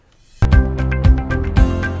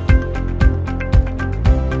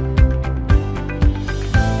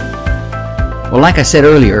Well, like I said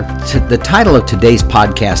earlier, the title of today's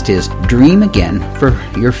podcast is Dream Again for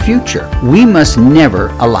Your Future. We must never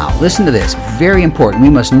allow, listen to this, very important, we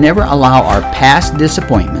must never allow our past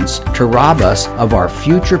disappointments to rob us of our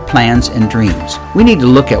future plans and dreams. We need to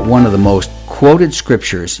look at one of the most quoted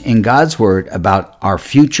scriptures in God's Word about our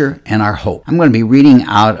future and our hope. I'm going to be reading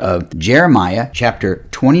out of Jeremiah chapter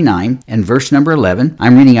 29 and verse number 11.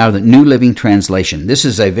 I'm reading out of the New Living Translation. This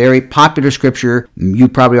is a very popular scripture. You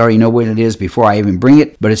probably already know what it is before I even bring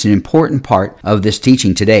it, but it's an important part of this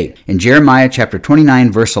teaching today. In Jeremiah chapter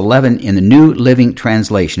 29 verse 11 in the New Living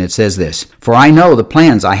Translation, it says this, "For I know the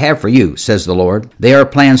plans I have for you, says the Lord. They are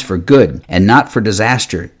plans for good and not for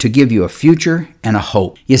disaster, to give you a future and a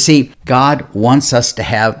hope." You see, God wants us to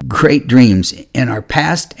have great dreams in our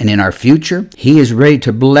past and in our future. He is ready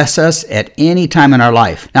to bless us at any time in our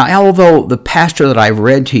life. Now, although the pastor that I've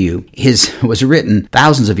read to you was written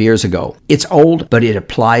thousands of years ago, it's old, but it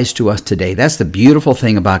applies to us today. That's the beautiful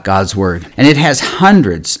thing about God's Word. And it has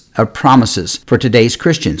hundreds of promises for today's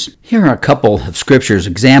Christians. Here are a couple of scriptures,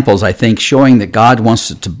 examples, I think, showing that God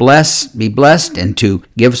wants us to be blessed and to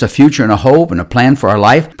give us a future and a hope and a plan for our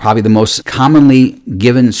life. Probably the most commonly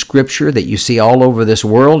given scripture that you see all over this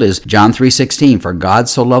world is John 3:16. "For God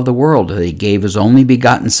so loved the world that he gave his only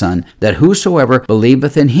begotten Son, that whosoever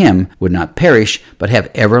believeth in him would not perish, but have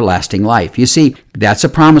everlasting life." You see, that's a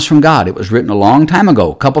promise from God. It was written a long time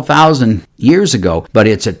ago, a couple thousand years ago, but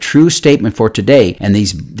it's a true statement for today, and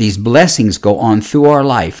these blessings go on through our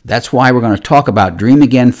life. That's why we're going to talk about Dream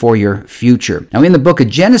Again for Your Future. Now, in the book of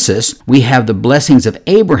Genesis, we have the blessings of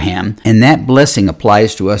Abraham, and that blessing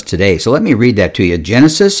applies to us today. So let me read that to you.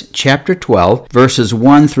 Genesis chapter 12, verses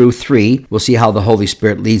 1 through 3. We'll see how the Holy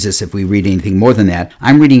Spirit leads us if we read anything more than that.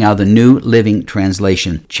 I'm reading out of the New Living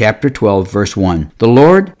Translation, chapter 12, verse 1. "The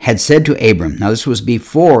Lord had said to Abram," now this was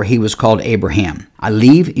before he was called Abraham, "I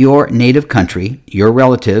leave your native country, your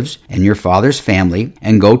relatives, and your father's family,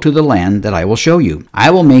 and go to the land that I will show you. I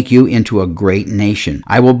will make you into a great nation.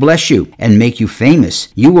 I will bless you and make you famous.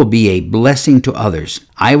 You will be a blessing to others.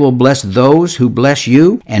 I will bless those who bless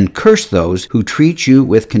you and curse those who treat you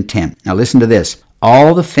with contempt." Now listen to this.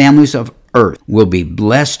 "All the families of earth will be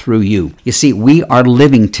blessed through you." You see, we are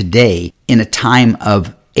living today in a time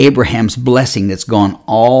of Abraham's blessing that's gone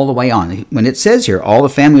all the way on. When it says here, all the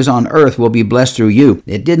families on earth will be blessed through you,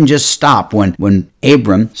 it didn't just stop when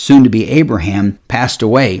Abram, soon to be Abraham, passed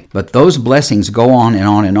away, but those blessings go on and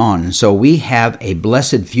on and on. And so we have a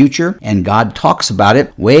blessed future, and God talks about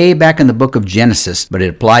it way back in the book of Genesis, but it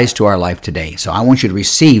applies to our life today. So I want you to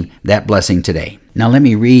receive that blessing today. Now let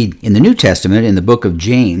me read in the New Testament, in the book of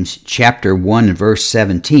James, chapter 1, verse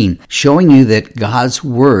 17, showing you that God's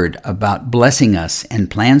Word about blessing us and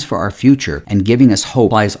plans for our future and giving us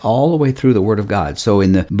hope applies all the way through the Word of God. So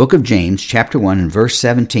in the book of James, chapter 1, and verse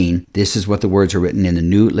 17, this is what the words are written in the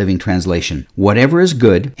New Living Translation. "Whatever is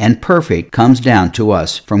good and perfect comes down to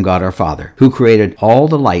us from God our Father, who created all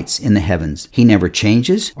the lights in the heavens. He never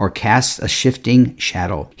changes or casts a shifting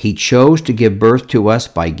shadow. He chose to give birth to us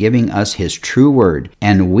by giving us His true word,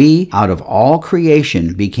 and we, out of all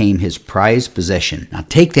creation, became His prized possession." Now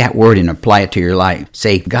take that word and apply it to your life.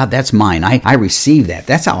 Say, "God, that's mine. I receive that."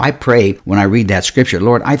 That's how I pray when I read that scripture.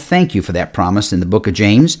 Lord, I thank you for that promise in the book of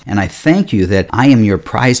James, and I thank you that I am your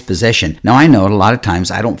prized possession. Now I know a lot of times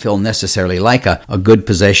I don't feel necessarily like a good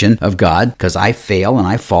possession of God, because I fail and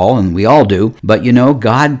I fall, and we all do. But you know,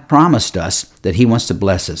 God promised us that He wants to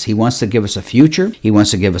bless us. He wants to give us a future. He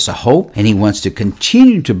wants to give us a hope, and He wants to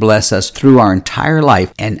continue to bless us through our entire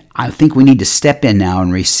life. And I think we need to step in now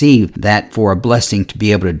and receive that for a blessing to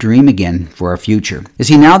be able to dream again for our future. You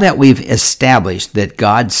see, now that we've established that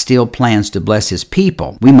God still plans to bless His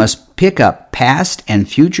people, we must pick up past and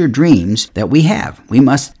future dreams that we have. We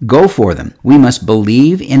must go for them. We must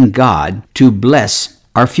believe in God to bless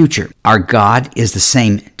our future. Our God is the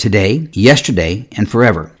same today, yesterday, and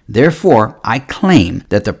forever. Therefore, I claim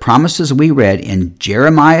that the promises we read in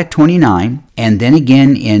Jeremiah 29, and then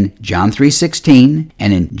again in John 3:16,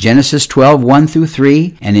 and in Genesis 12, 1 through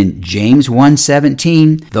 3, and in James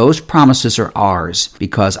 1:17, those promises are ours,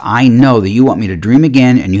 because I know that you want me to dream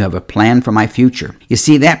again and you have a plan for my future. You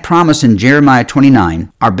see, that promise in Jeremiah 29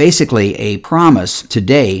 are basically a promise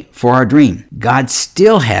today for our dream. God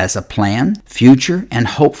still has a plan, future, and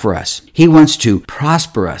hope for us. He wants to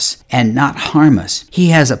prosper us and not harm us. He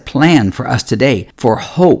has a plan for us today for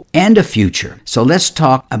hope and a future. So let's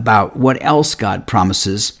talk about what else else God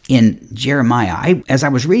promises in Jeremiah. As I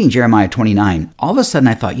was reading Jeremiah 29, all of a sudden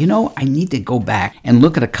I thought, I need to go back and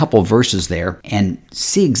look at a couple verses there and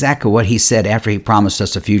see exactly what he said after he promised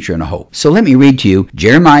us a future and a hope. So let me read to you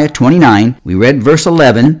Jeremiah 29. We read verse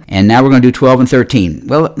 11, and now we're going to do 12 and 13.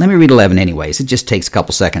 Well, let me read 11 anyways. It just takes a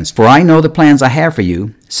couple seconds. For I know the plans I have for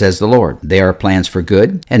you, says the Lord. They are plans for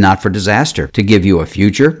good and not for disaster, to give you a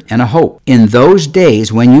future and a hope. In those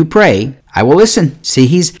days when you pray, I will listen. See,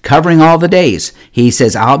 he's covering all the days. He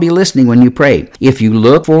says, I'll be listening when you pray. If you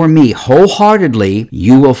look for me wholeheartedly,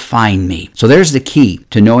 you will find me. So there's the key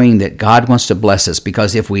to knowing that God wants to bless us,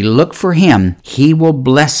 because if we look for him, he will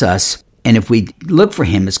bless us. And if we look for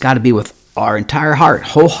him, it's got to be with our entire heart,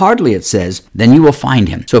 wholeheartedly it says, then you will find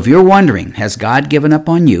him. So if you're wondering, has God given up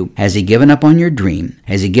on you? Has he given up on your dream?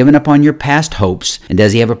 Has he given up on your past hopes? And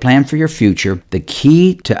does he have a plan for your future? The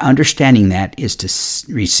key to understanding that is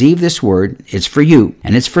to receive this word. It's for you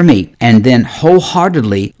and it's for me. And then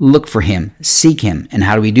wholeheartedly look for him, seek him. And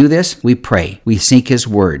how do we do this? We pray. We seek his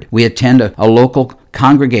word. We attend a local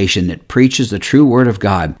congregation that preaches the true word of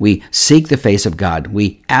God. We seek the face of God.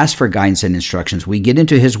 We ask for guidance and instructions. We get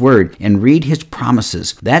into his word and read his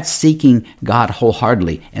promises. That's seeking God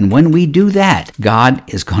wholeheartely. And when we do that, God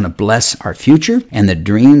is going to bless our future, and the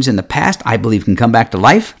dreams in the past, I believe, can come back to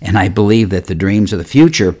life. And I believe that the dreams of the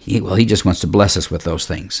future, he just wants to bless us with those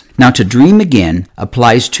things. Now, to dream again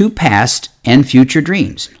applies to past and future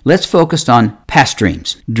dreams. Let's focus on past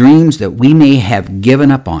dreams. Dreams that we may have given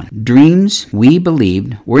up on. Dreams we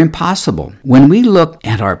believed were impossible. When we look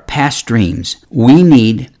at our past dreams, we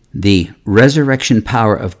need the resurrection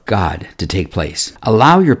power of God to take place.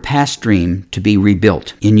 Allow your past dream to be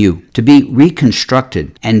rebuilt in you, to be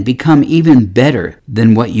reconstructed and become even better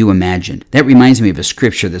than what you imagined. That reminds me of a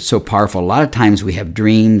scripture that's so powerful. A lot of times we have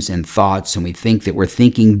dreams and thoughts and we think that we're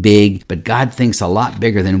thinking big, but God thinks a lot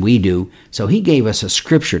bigger than we do. So he gave us a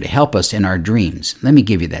scripture to help us in our dreams. Let me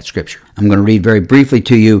give you that scripture. I'm going to read very briefly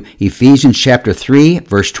to you Ephesians chapter 3,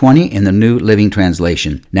 verse 20 in the New Living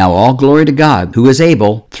Translation. Now all glory to God, who is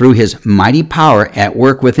able, through his mighty power at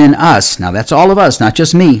work within us, now that's all of us, not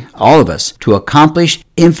just me, all of us, to accomplish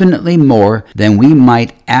infinitely more than we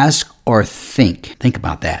might ask or think. Think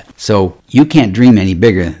about that. So you can't dream any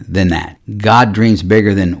bigger than that. God dreams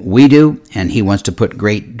bigger than we do, and he wants to put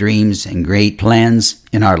great dreams and great plans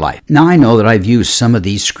in our life. Now, I know that I've used some of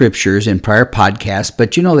these scriptures in prior podcasts,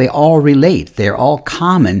 but they all relate. They're all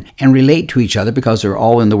common and relate to each other because they're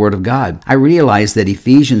all in the Word of God. I realize that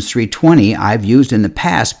Ephesians 3:20 I've used in the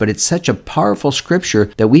past, but it's such a powerful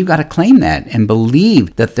scripture that we've got to claim that and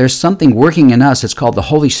believe that there's something working in us. It's called the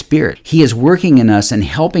Holy Spirit. He is working in us and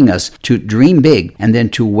helping us to dream big and then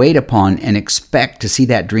to wait upon and expect to see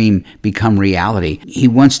that dream become reality. He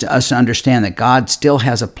wants us to understand that God still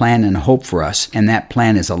has a plan and hope for us, and that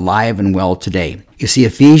plan is alive and well today. You see,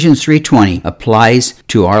 Ephesians 3:20 applies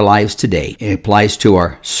to our lives today. It applies to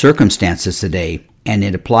our circumstances today, and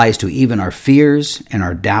it applies to even our fears and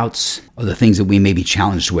our doubts or the things that we may be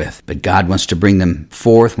challenged with. But God wants to bring them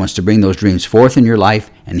forth, wants to bring those dreams forth in your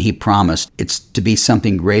life, and he promised it's to be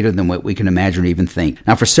something greater than what we can imagine or even think.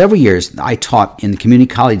 Now, for several years, I taught in the community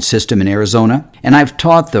college system in Arizona, and I've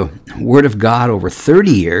taught the Word of God over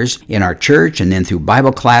 30 years in our church and then through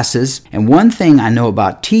Bible classes. And one thing I know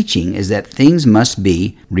about teaching is that things must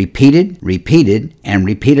be repeated, and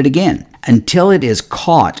repeated again until it is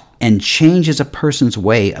caught and changes a person's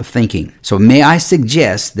way of thinking. So may I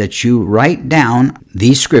suggest that you write down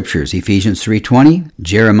these scriptures, Ephesians 3:20,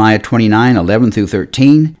 Jeremiah 29:11 through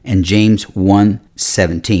 13, and James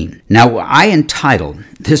 1:17. Now, I entitled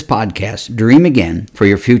this podcast, Dream Again for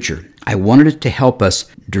Your Future. I wanted it to help us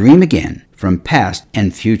dream again from past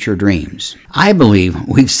and future dreams. I believe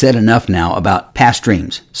we've said enough now about past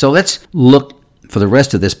dreams. So let's look for the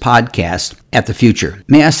rest of this podcast at the future.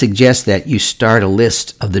 May I suggest that you start a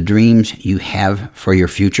list of the dreams you have for your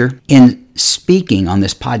future? In speaking on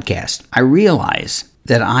this podcast, I realize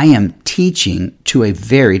that I am teaching to a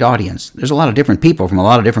varied audience. There's a lot of different people from a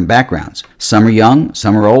lot of different backgrounds. Some are young,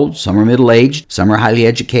 some are old, some are middle-aged, some are highly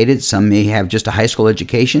educated, some may have just a high school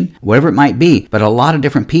education, whatever it might be, but a lot of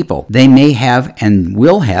different people. They may have and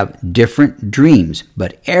will have different dreams,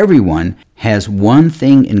 but everyone has one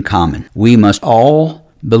thing in common. We must all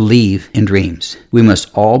believe in dreams. We must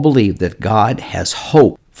all believe that God has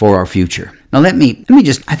hope for our future. Now let me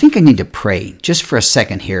I think I need to pray just for a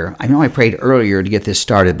second here. I know I prayed earlier to get this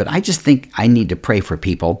started, but I just think I need to pray for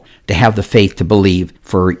people to have the faith to believe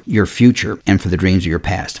for your future and for the dreams of your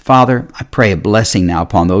past. Father, I pray a blessing now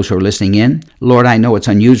upon those who are listening in. Lord, I know it's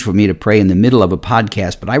unusual for me to pray in the middle of a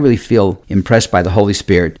podcast, but I really feel impressed by the Holy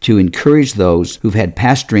Spirit to encourage those who've had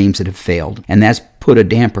past dreams that have failed. And that's put a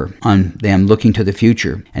damper on them looking to the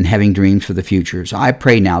future and having dreams for the future. So I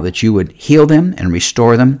pray now that you would heal them and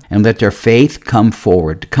restore them and let their faith come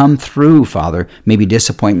forward, come through, Father, maybe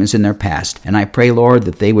disappointments in their past. And I pray, Lord,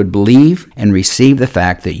 that they would believe and receive the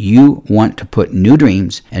fact that you want to put new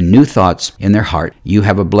dreams and new thoughts in their heart. You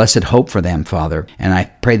have a blessed hope for them, Father, and I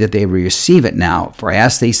pray that they will receive it now. For I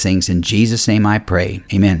ask these things in Jesus' name I pray.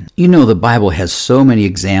 Amen. You know, the Bible has so many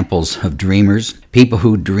examples of dreamers. People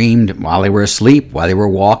who dreamed while they were asleep, while they were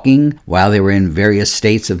walking, while they were in various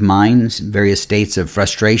states of mind, various states of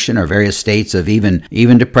frustration, or various states of even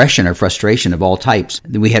depression or frustration of all types.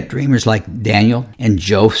 We had dreamers like Daniel and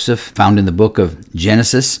Joseph, found in the book of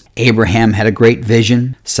Genesis. Abraham had a great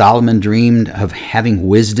vision. Solomon dreamed of having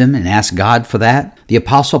wisdom and asked God for that. The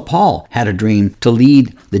Apostle Paul had a dream to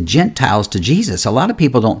lead the Gentiles to Jesus. A lot of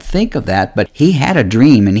people don't think of that, but he had a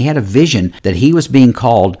dream and he had a vision that he was being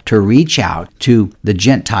called to reach out to the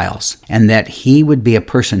Gentiles, and that he would be a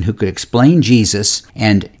person who could explain Jesus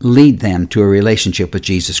and lead them to a relationship with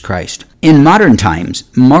Jesus Christ. In modern times,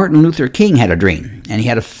 Martin Luther King had a dream, and he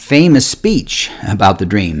had a famous speech about the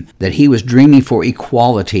dream, that he was dreaming for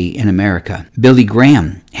equality in America. Billy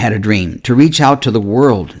Graham had a dream to reach out to the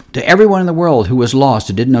world, to everyone in the world who was lost,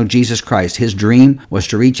 who didn't know Jesus Christ. His dream was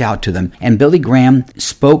to reach out to them. And Billy Graham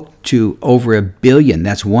spoke to over 1 billion,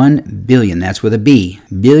 that's 1 billion, that's with a B,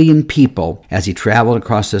 billion people as he traveled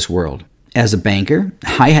across this world. As a banker,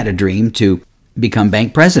 I had a dream to become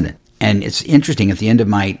bank president. And it's interesting, at the end of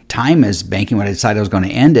my time as banking, when I decided I was going to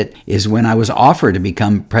end it, is when I was offered to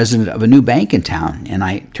become president of a new bank in town, and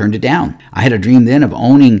I turned it down. I had a dream then of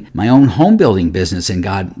owning my own home building business, and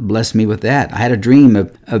God blessed me with that. I had a dream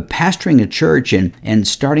of pastoring a church and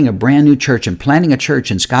starting a brand new church and planting a church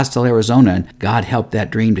in Scottsdale, Arizona, and God helped that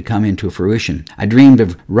dream to come into fruition. I dreamed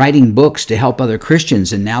of writing books to help other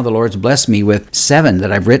Christians, and now the Lord's blessed me with 7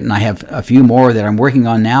 that I've written. I have a few more that I'm working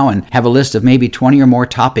on now, and have a list of maybe 20 or more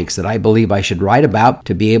topics that I believe I should write about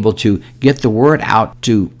to be able to get the word out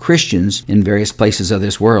to Christians in various places of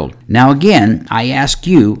this world. Now again, I ask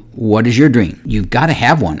you, what is your dream? You've got to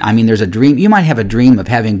have one. I mean, there's a dream. You might have a dream of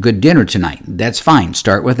having good dinner tonight. That's fine.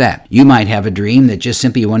 Start with that. You might have a dream that just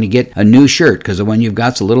simply you want to get a new shirt because the one you've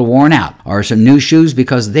got's a little worn out, or some new shoes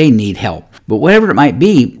because they need help. But whatever it might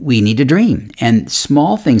be, we need to dream. And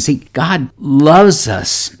small things. See, God loves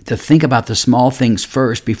us to think about the small things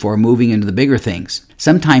first before moving into the bigger things.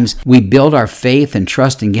 Sometimes we build our faith and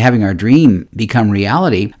trust in having our dream become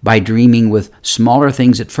reality by dreaming with smaller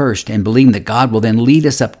things at first and believing that God will then lead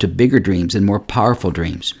us up to bigger dreams and more powerful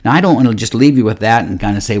dreams. Now, I don't want to just leave you with that and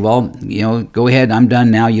kind of say, well, go ahead, I'm done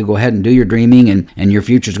now. You go ahead and do your dreaming and your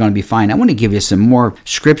future is going to be fine. I want to give you some more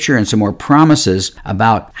scripture and some more promises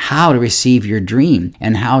about how to receive your dream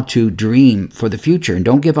and how to dream for the future. And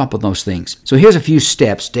don't give up on those things. So here's a few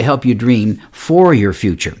steps to help you dream for your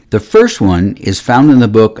future. The first one is found in the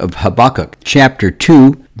book of Habakkuk, chapter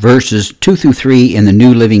 2, verses 2 through 3 in the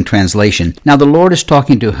New Living Translation. Now, the Lord is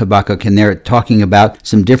talking to Habakkuk, and they're talking about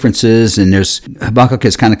some differences, and Habakkuk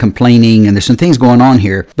is kind of complaining, and there's some things going on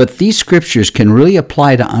here. But these scriptures can really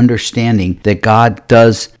apply to understanding that God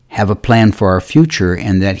does have a plan for our future,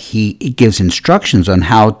 and that He gives instructions on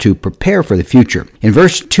how to prepare for the future. In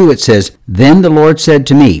verse 2 it says, "Then the Lord said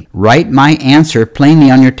to me, write my answer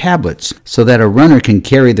plainly on your tablets, so that a runner can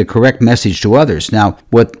carry the correct message to others." Now,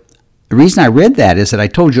 the reason I read that is that I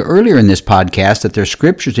told you earlier in this podcast that there are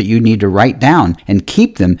scriptures that you need to write down and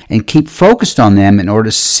keep them and keep focused on them in order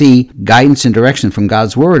to see guidance and direction from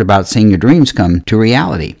God's Word about seeing your dreams come to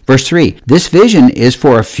reality. Verse 3, this vision is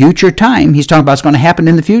for a future time. He's talking about it's going to happen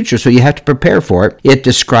in the future, so you have to prepare for it. It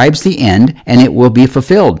describes the end, and it will be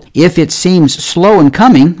fulfilled. If it seems slow in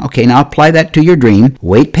coming, okay, now apply that to your dream.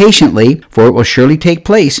 Wait patiently, for it will surely take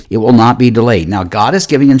place. It will not be delayed. Now, God is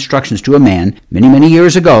giving instructions to a man many, many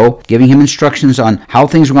years ago, giving him instructions on how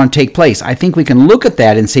things are going to take place. I think we can look at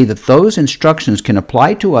that and see that those instructions can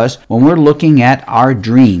apply to us when we're looking at our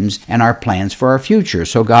dreams and our plans for our future.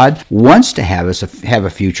 So God wants to have us have a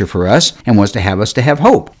future for us and wants to have us to have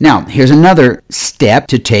hope. Now, here's another step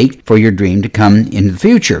to take for your dream to come into the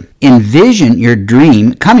future. Envision your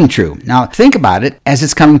dream coming true. Now, think about it as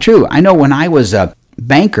it's coming true. I know when I was a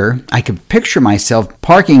banker, I could picture myself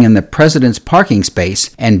parking in the president's parking space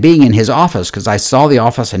and being in his office because I saw the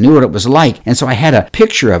office, I knew what it was like, and so I had a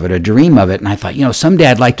picture of it, a dream of it, and I thought, someday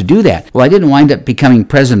I'd like to do that. Well, I didn't wind up becoming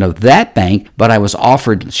president of that bank, but I was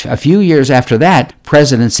offered a few years after that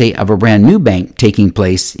presidency of a brand new bank taking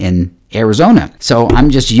place in Arizona. So I'm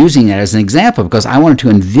just using that as an example because I wanted to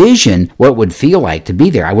envision what it would feel like to be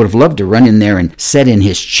there. I would have loved to run in there and sit in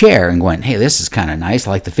his chair and going, hey, this is kind of nice.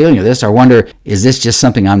 I like the feeling of this. I wonder, is this just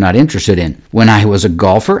something I'm not interested in? When I was a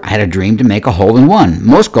golfer, I had a dream to make a hole-in-one.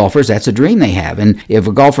 Most golfers, that's a dream they have. And if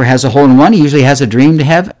a golfer has a hole-in-one, he usually has a dream to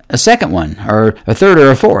have a second one or a third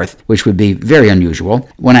or a fourth, which would be very unusual.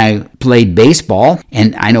 When I played baseball,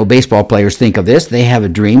 and I know baseball players think of this, they have a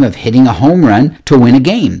dream of hitting a home run to win a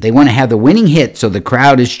game. They want to have the winning hit so the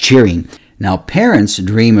crowd is cheering. Now, parents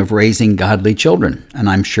dream of raising godly children, and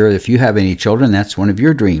I'm sure if you have any children, that's one of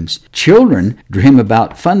your dreams. Children dream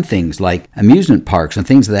about fun things like amusement parks and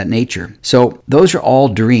things of that nature. So those are all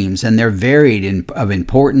dreams, and they're varied of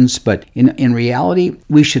importance, but in reality,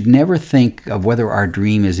 we should never think of whether our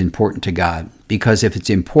dream is important to God, because if it's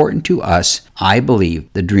important to us, I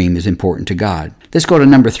believe the dream is important to God. Let's go to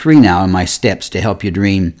number 3 now in my steps to help you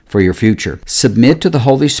dream for your future. Submit to the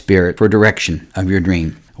Holy Spirit for direction of your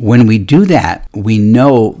dream. When we do that, we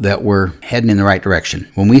know that we're heading in the right direction.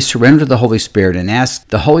 When we surrender to the Holy Spirit and ask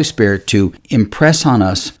the Holy Spirit to impress on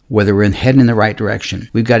us whether we're heading in the right direction,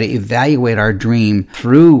 we've got to evaluate our dream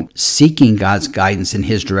through seeking God's guidance in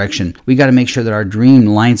His direction. We've got to make sure that our dream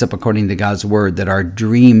lines up according to God's Word, that our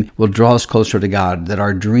dream will draw us closer to God, that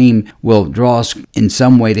our dream will draw us in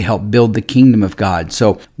some way to help build the kingdom of God.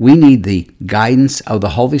 So we need the guidance of the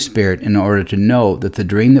Holy Spirit in order to know that the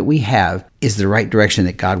dream that we have is the right direction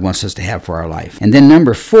that God wants us to have for our life. And then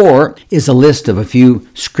number 4 is a list of a few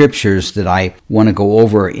scriptures that I want to go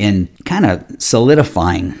over in kind of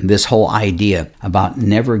solidifying this whole idea about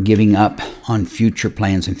never giving up on future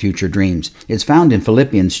plans and future dreams. It's found in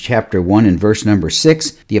Philippians chapter 1 and verse number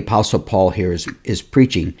 6. The Apostle Paul here is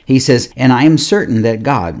preaching. He says, "And I am certain that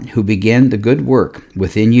God, who began the good work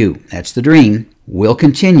within you," that's the dream, "will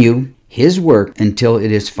continue His work until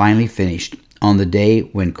it is finally finished on the day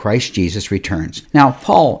when Christ Jesus returns." Now,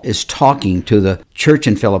 Paul is talking to the church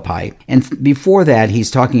in Philippi, and before that,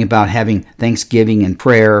 he's talking about having thanksgiving and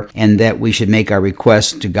prayer, and that we should make our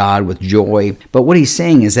requests to God with joy. But what he's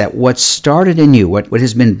saying is that what started in you, what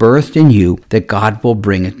has been birthed in you, that God will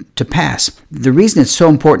bring it to pass. The reason it's so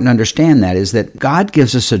important to understand that is that God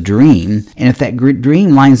gives us a dream, and if that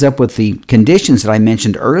dream lines up with the conditions that I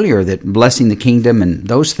mentioned earlier, that blessing the kingdom and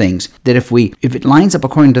those things, that if it lines up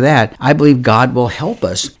according to that, I believe God will help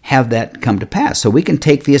us have that come to pass. So we can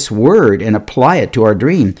take this word and apply it to our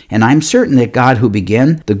dream. And I'm certain that God, who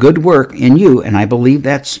began the good work in you, and I believe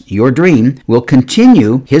that's your dream, will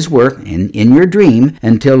continue His work in your dream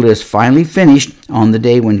until it is finally finished on the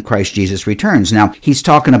day when Christ Jesus returns. Now, he's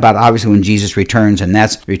talking about obviously when Jesus returns, and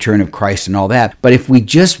that's the return of Christ and all that. But if we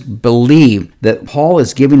just believe that Paul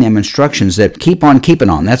is giving them instructions that keep on keeping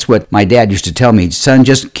on, that's what my dad used to tell me, son,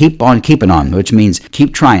 just keep on keeping on, which means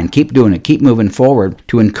keep trying, keep doing it, keep moving forward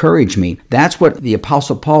to encourage me. That's what the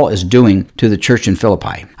Apostle Paul is doing to the church in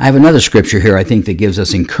Philippi. I have another scripture here I think that gives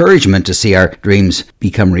us encouragement to see our dreams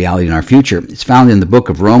become reality in our future. It's found in the book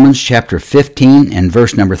of Romans chapter 15 and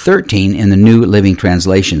verse number 13 in the New Living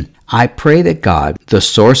Translation. "I pray that God, the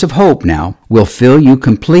source of hope now, will fill you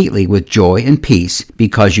completely with joy and peace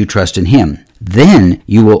because you trust in Him. Then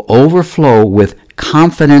you will overflow with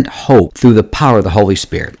confident hope through the power of the Holy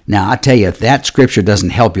Spirit." Now, I tell you, if that scripture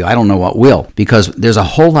doesn't help you, I don't know what will, because there's a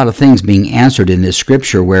whole lot of things being answered in this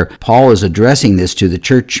scripture where Paul is addressing this to the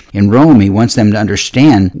church in Rome. He wants them to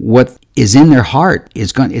understand what is in their heart.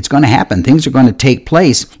 It's going to happen. Things are going to take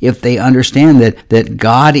place if they understand that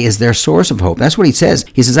God is their source of hope. That's what he says.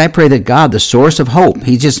 He says, "I pray that God, the source of hope."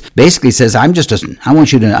 He just basically says, I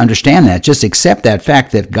want you to understand that. Just accept that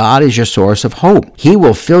fact that God is your source of hope. He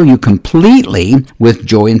will fill you completely with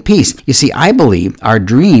joy and peace. You see, I believe our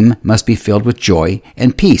dream must be filled with joy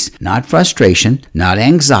and peace, not frustration, not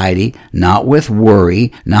anxiety, not with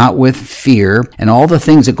worry, not with fear, and all the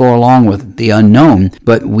things that go along with the unknown,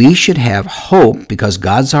 but we should have hope because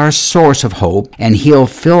God's our source of hope, and He'll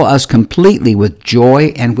fill us completely with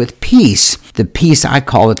joy and with peace. The peace, I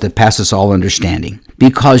call it, that passes all understanding,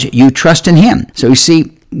 because you trust in Him. So you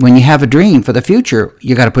see, when you have a dream for the future,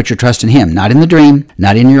 you got to put your trust in Him, not in the dream,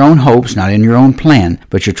 not in your own hopes, not in your own plan,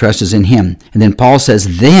 but your trust is in Him. And then Paul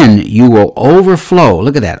says, then you will overflow,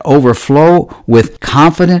 look at that, overflow with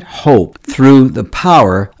confident hope through the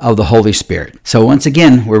power of the Holy Spirit. So once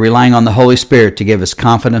again, we're relying on the Holy Spirit to give us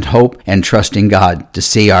confident hope and trust in God to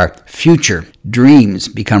see our future dreams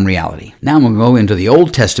become reality. Now I'm going to go into the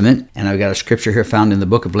Old Testament, and I've got a scripture here found in the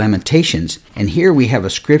book of Lamentations. And here we have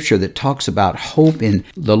a scripture that talks about hope in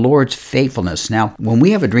the Lord's faithfulness. Now, when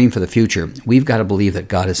we have a dream for the future, we've got to believe that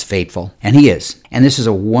God is faithful, and He is. And this is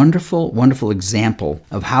a wonderful, wonderful example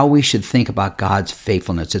of how we should think about God's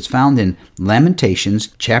faithfulness. It's found in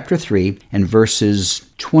Lamentations chapter 3 and verses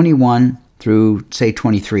 21 through, say,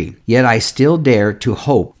 23. Yet I still dare to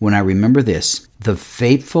hope when I remember this. The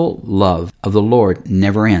faithful love of the Lord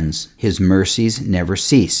never ends. His mercies never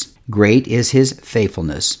cease. Great is His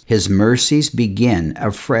faithfulness. His mercies begin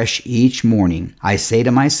afresh each morning. I say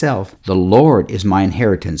to myself, the Lord is my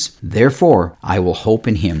inheritance. Therefore, I will hope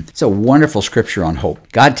in Him. It's a wonderful scripture on hope.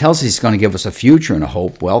 God tells us He's going to give us a future and a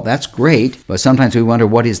hope. Well, that's great, but sometimes we wonder,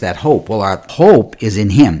 what is that hope? Well, our hope is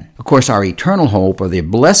in Him. Of course, our eternal hope, or the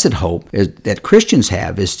blessed hope that Christians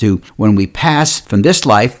have, is to, when we pass from this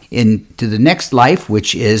life into the next life,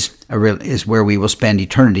 which is where we will spend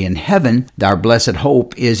eternity in heaven. Our blessed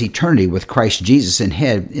hope is eternity with Christ Jesus in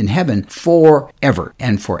heaven forever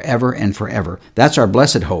and forever and forever. That's our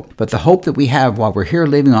blessed hope. But the hope that we have while we're here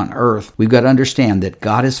living on earth, we've got to understand that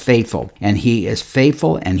God is faithful, and He is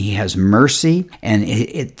faithful, and He has mercy, and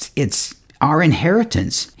it's our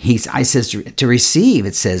inheritance. I says to receive,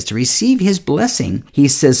 it says, to receive His blessing. He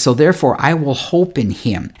says, so therefore I will hope in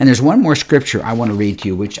Him. And there's one more scripture I want to read to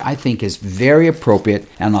you, which I think is very appropriate,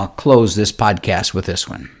 and I'll close this podcast with this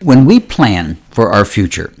one. When we plan for our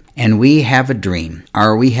future, and we have a dream,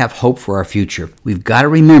 or we have hope for our future, we've got to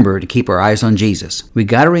remember to keep our eyes on Jesus. We've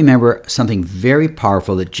got to remember something very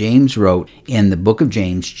powerful that James wrote in the book of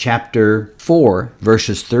James, chapter 4,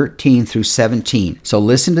 verses 13 through 17. So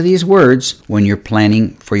listen to these words when you're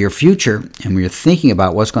planning for your future and when you're thinking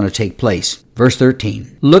about what's going to take place. Verse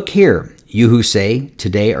 13, look here, you who say,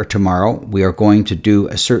 today or tomorrow we are going to do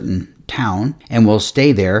a certain town and will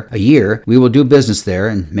stay there a year. We will do business there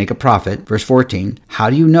and make a profit. Verse 14, how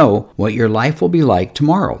do you know what your life will be like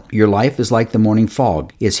tomorrow? Your life is like the morning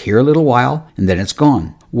fog. It's here a little while and then it's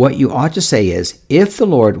gone. What you ought to say is, if the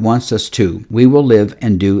Lord wants us to, we will live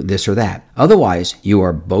and do this or that. Otherwise, you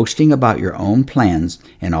are boasting about your own plans,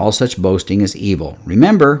 and all such boasting is evil.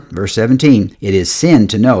 Remember, verse 17, it is sin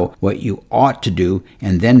to know what you ought to do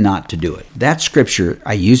and then not to do it. That scripture,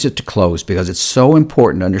 I use it to close because it's so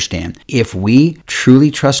important to understand. If we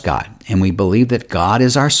truly trust God, and we believe that God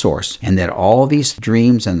is our source, and that all these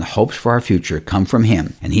dreams and the hopes for our future come from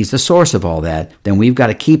Him, and He's the source of all that, then we've got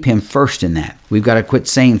to keep Him first in that. We've got to quit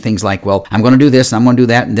saying things like, well, I'm going to do this, and I'm going to do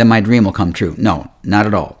that, and then my dream will come true. No, not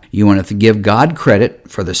at all. You want to give God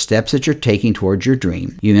credit for the steps that you're taking towards your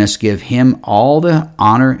dream. You must give Him all the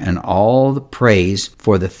honor and all the praise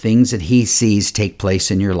for the things that He sees take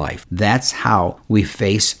place in your life. That's how we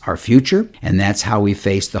face our future, and that's how we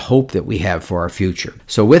face the hope that we have for our future.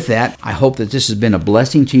 So with that, I hope that this has been a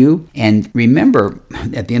blessing to you. And remember,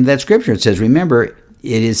 at the end of that scripture, it says, remember,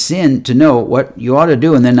 it is sin to know what you ought to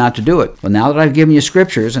do and then not to do it. Well, now that I've given you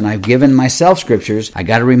scriptures and I've given myself scriptures, I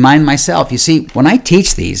got to remind myself. You see, when I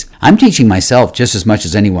teach these, I'm teaching myself just as much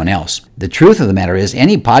as anyone else. The truth of the matter is,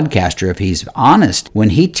 any podcaster, if he's honest, when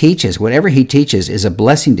he teaches, whatever he teaches is a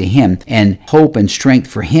blessing to him and hope and strength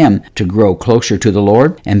for him to grow closer to the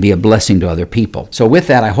Lord and be a blessing to other people. So with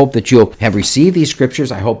that, I hope that you'll have received these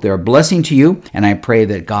scriptures. I hope they're a blessing to you, and I pray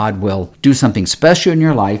that God will do something special in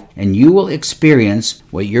your life and you will experience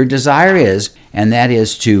what your desire is, and that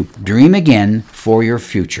is to dream again for your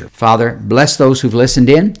future. Father, bless those who've listened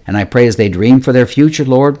in, and I pray as they dream for their future,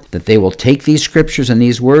 Lord, that they will take these scriptures and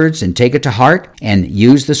these words and take it to heart and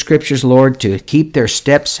use the scriptures, Lord, to keep their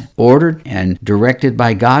steps ordered and directed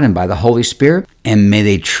by God and by the Holy Spirit. And may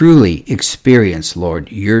they truly experience,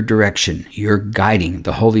 Lord, your direction, your guiding,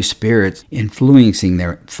 the Holy Spirit influencing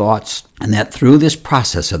their thoughts, and that through this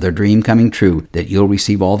process of their dream coming true, that you'll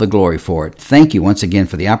receive all the glory for it. Thank you once again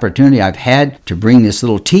for the opportunity I've had to bring this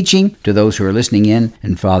little teaching to those who are listening in.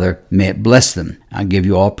 And Father, may it bless them. I'll give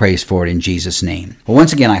you all praise for it in Jesus' name. Well,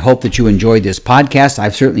 once again, I hope that you enjoyed this podcast.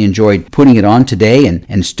 I've certainly enjoyed putting it on today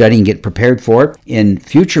and studying it, prepared for it. In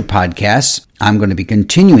future podcasts, I'm going to be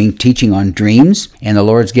continuing teaching on dreams, and the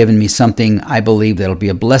Lord's given me something I believe that'll be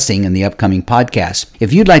a blessing in the upcoming podcast.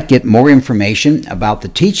 If you'd like to get more information about the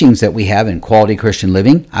teachings that we have in Quality Christian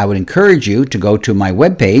Living, I would encourage you to go to my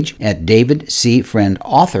webpage at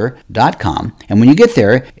davidcfriendauthor.com. And when you get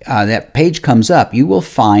there, that page comes up. You will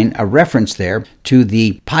find a reference there to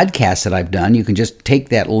the podcast that I've done. You can just take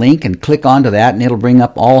that link and click onto that, and it'll bring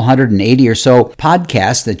up all 180 or so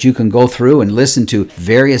podcasts that you can go through and listen to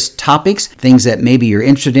various topics, things things that maybe you're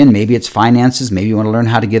interested in. Maybe it's finances. Maybe you want to learn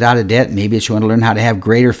how to get out of debt. Maybe it's you want to learn how to have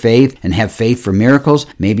greater faith and have faith for miracles.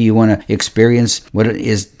 Maybe you want to experience what it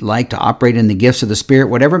is like to operate in the gifts of the Spirit.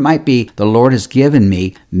 Whatever it might be, the Lord has given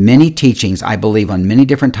me many teachings, I believe, on many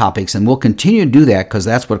different topics, and we'll continue to do that because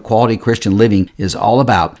that's what quality Christian living is all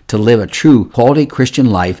about, to live a true quality Christian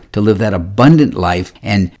life, to live that abundant life,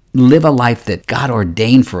 and live a life that God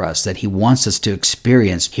ordained for us, that He wants us to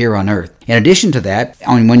experience here on earth. In addition to that,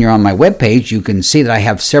 when you're on my webpage, you can see that I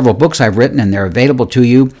have several books I've written, and they're available to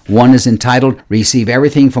you. One is entitled Receive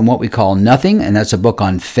Everything from What We Call Nothing, and that's a book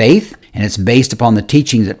on faith. And it's based upon the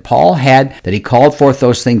teachings that Paul had, that he called forth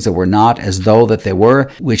those things that were not as though that they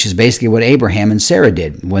were, which is basically what Abraham and Sarah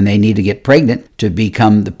did when they needed to get pregnant to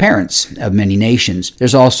become the parents of many nations.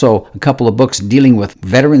 There's also a couple of books dealing with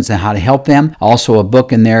veterans and how to help them. Also a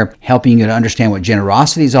book in there helping you to understand what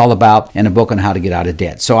generosity is all about, and a book on how to get out of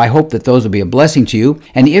debt. So I hope that those will be a blessing to you.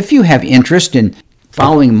 And if you have interest in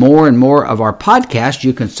following more and more of our podcast,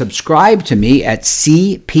 you can subscribe to me at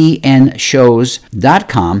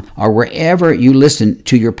cpnshows.com or wherever you listen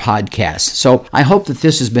to your podcasts. So I hope that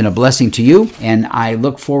this has been a blessing to you, and I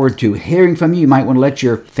look forward to hearing from you. You might want to let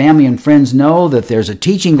your family and friends know that there's a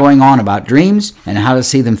teaching going on about dreams and how to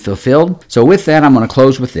see them fulfilled. So with that, I'm going to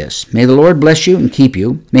close with this. May the Lord bless you and keep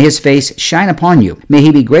you. May His face shine upon you. May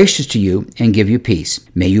He be gracious to you and give you peace.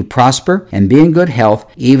 May you prosper and be in good health,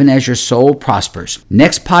 even as your soul prospers.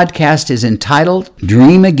 Next podcast is entitled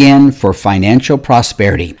Dream Again for Financial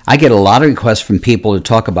Prosperity. I get a lot of requests from people to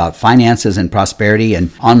talk about finances and prosperity,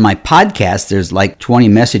 and on my podcast there's like 20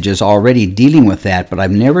 messages already dealing with that, but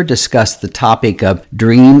I've never discussed the topic of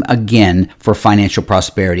Dream Again for Financial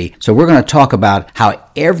Prosperity. So we're going to talk about how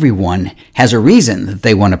everyone has a reason that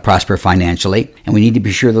they want to prosper financially, and we need to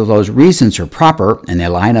be sure that those reasons are proper and they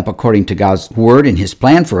line up according to God's Word and His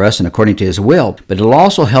plan for us and according to His will. But it'll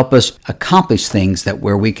also help us accomplish things that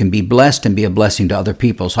where we can be blessed and be a blessing to other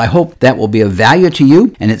people. So I hope that will be of value to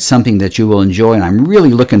you, and it's something that you will enjoy, and I'm really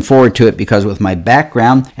looking forward to it because with my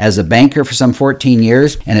background as a banker for some 14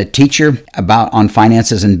 years and a teacher on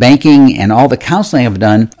finances and banking and all the counseling I've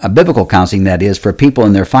done, biblical counseling that is, for people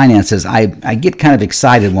in their finances, I get kind of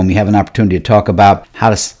excited when we have an opportunity to talk about how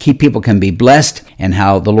to keep people can be blessed and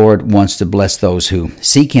how the Lord wants to bless those who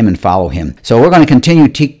seek Him and follow Him. So we're going to continue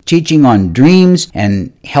teaching on dreams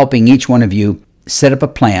and helping each one of you set up a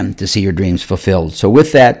plan to see your dreams fulfilled. So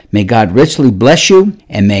with that, may God richly bless you,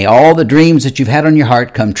 and may all the dreams that you've had on your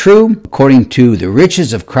heart come true according to the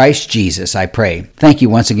riches of Christ Jesus, I pray. Thank you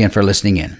once again for listening in.